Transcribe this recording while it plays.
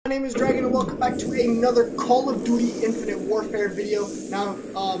My name is Dragon and welcome back to another Call of Duty Infinite Warfare video. Now,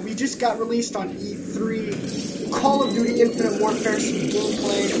 we just got released on E3, Call of Duty Infinite Warfare, some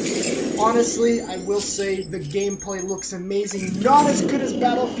gameplay. Honestly, I will say the gameplay looks amazing. Not as good as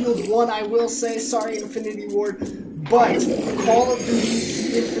Battlefield 1, I will say. Sorry, Infinity Ward. But Call of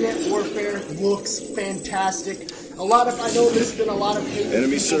Duty Infinite Warfare looks fantastic. I know there's been a lot of hate.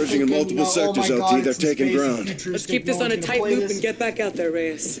 Enemy surging in multiple sectors, LT. They're taking ground. Let's keep this on a tight loop and get back out there,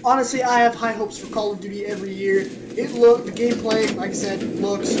 Reyes. Honestly, I have high hopes for Call of Duty every year. The gameplay, like I said,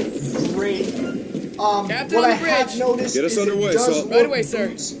 looks great. What I have noticed is it does look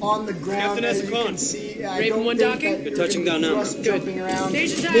boots on the ground, as you can see. I don't think that you're touching down now. Jumping around,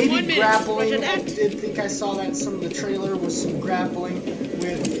 maybe grappling. I did think I saw that in some of the trailer was some grappling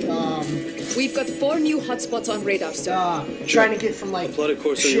with. We've got 4 new hotspots on radar, sir. Trying to get from like ship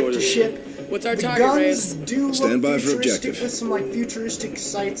to ship. What's our target, Reyes? Stand by for objective. With some like futuristic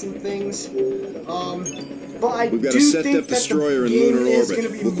sights and things. But we've got a set-depth destroyer in lunar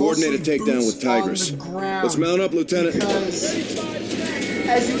orbit. We'll coordinate a takedown with Tigris. Let's mount up, Lieutenant. Because,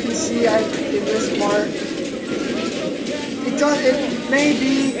 as you can see, in this part, it may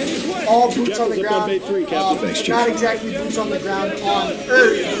be all boots on the ground. Not exactly boots on the ground on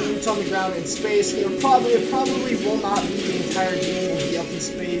Earth, but boots on the ground in space. It probably will not be the entire game. Will be up in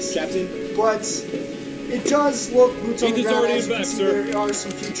space. But it does look boots on the ground. As you can see, there are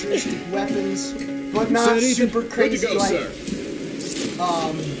some futuristic weapons. But not super crazy like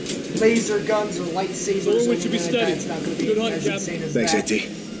laser guns or lightsabers or anything like that. It's not going to be as insane as Thanks, that. AT.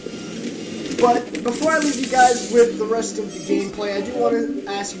 But before I leave you guys with the rest of the gameplay, I do want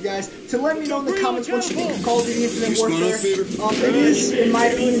to ask you guys to let me know in the comments what you think of Call of Duty Infinite Warfare. It is, in my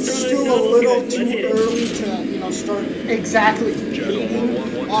opinion, still a little too early to, start exactly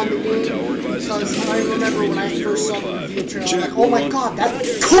hating on the game. Because I remember when I first saw the review trailer, I was like, oh my god,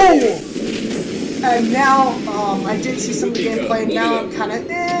 that's cool! And now, I did see some of the gameplay, and now I'm kind of,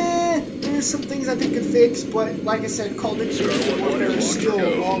 there's some things I think could fix, but like I said, Call of Duty Warfare is still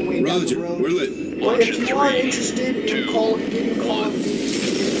a long way down the road. We're lit. But if you are interested in Call of Duty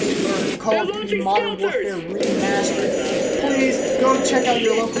Modern Warfare Remastered, please go check out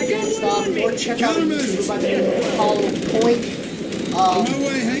your local GameStop, or check out a YouTuber by the name of Hollow Point.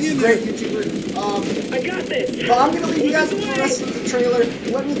 Great YouTuber. I got this. But I'm gonna leave you guys with the rest of the trailer.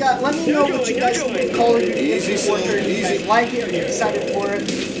 Let me know what you guys think of Call of Duty Infinite Warfare. Do you guys like it? Are you excited for it?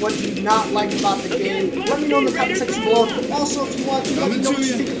 What do you not like about the game? Let me know in the comment section below. Also, if you want to, let me know what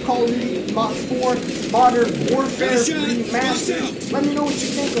you think of Call of Duty 4 Modern Warfare Remastered. Let me know what you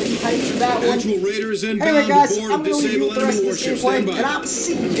think. Are you hyped for that one? Anyway, guys, I'm gonna leave you with the rest of this gameplay, and I'll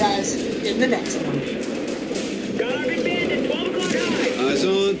see you guys in the next one. Eyes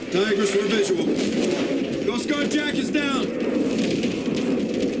on. Tigris, we're visual. Ghost Guard Jack is down.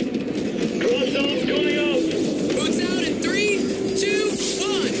 Drone zone's going out. Boots out in 3, 2,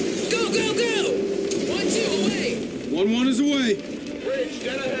 1. Go, go, go! 1, 2, away. 1-1 is away. Bridge,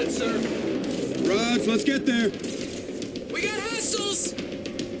 dead ahead, sir. Raj, let's get there. We got hostiles!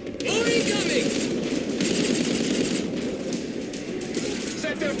 More incoming!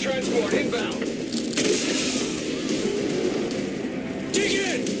 Set them transport inbound. Dig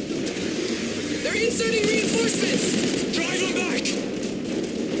in! They're inserting reinforcements! Drive them back!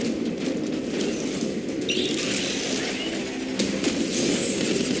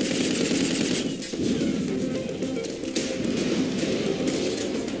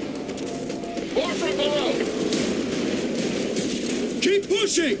 More from below! Keep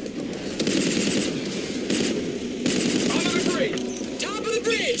pushing! Onto the bridge! Top of the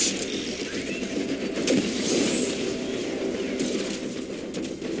bridge!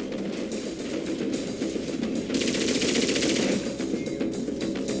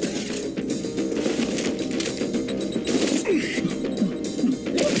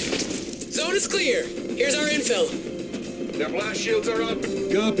 Zone is clear. Here's our infill. Their blast shields are up.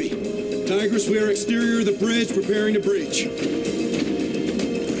 Copy. Tigris, we are exterior of the bridge, preparing to breach.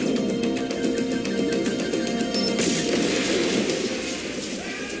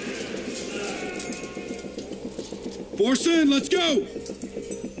 Force in, let's go!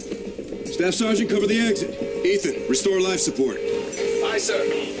 Staff Sergeant, cover the exit. Ethan, restore life support. Aye, sir.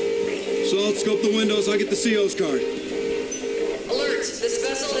 Salt, scope the windows, I get the CO's card. Alert! This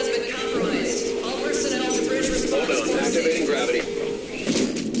vessel has been compromised. All personnel to bridge response. Hold on, activating gravity.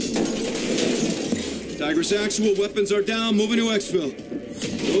 Tigris actual, weapons are down, moving to exfil.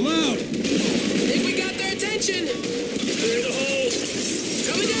 Go loud! Think we got their attention! Clear the hole.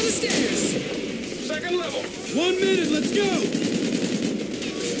 Coming down the stairs! Second level. 1 minute, let's go!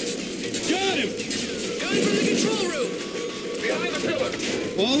 Got him! Coming from the control room! Behind the pillar.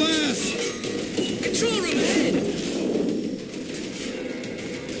 All ass! Control room ahead!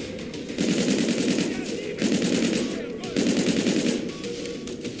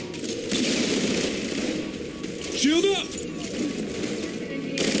 Shield up!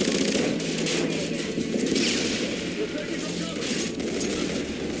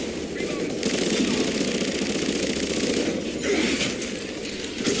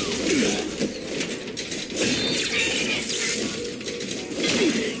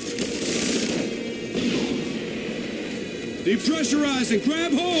 Depressurize and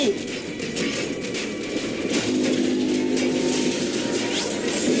grab hold!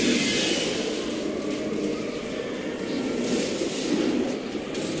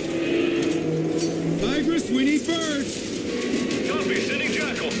 Tigress, we need birds! Copy, sending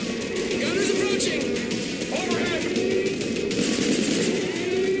Jackal. Gunners approaching! Overhead.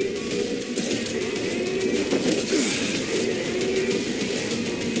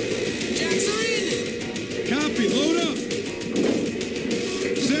 Jacks are in! Copy, load up!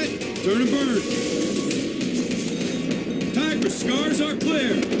 Set, turn and burn. Tigress, scars are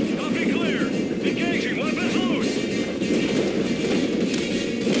clear. Copy clear. Engaging. Weapons loose.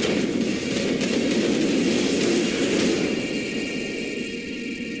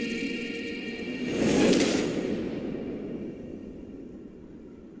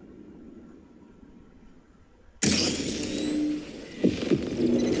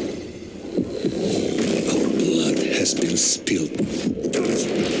 Blood has been spilled.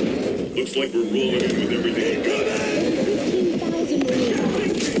 Looks like we're rolling in with everything.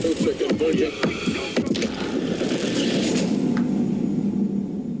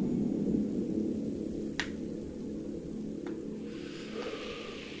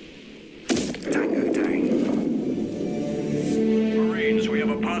 Marines, we have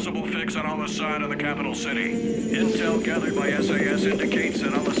a possible fix on Al-Assad in the capital city. Intel gathered by SAS indicates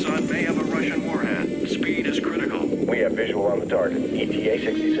that Al-Assad may have a Russian warhead. Speed is critical. We have visual on the target. ETA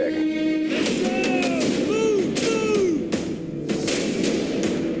 60 seconds.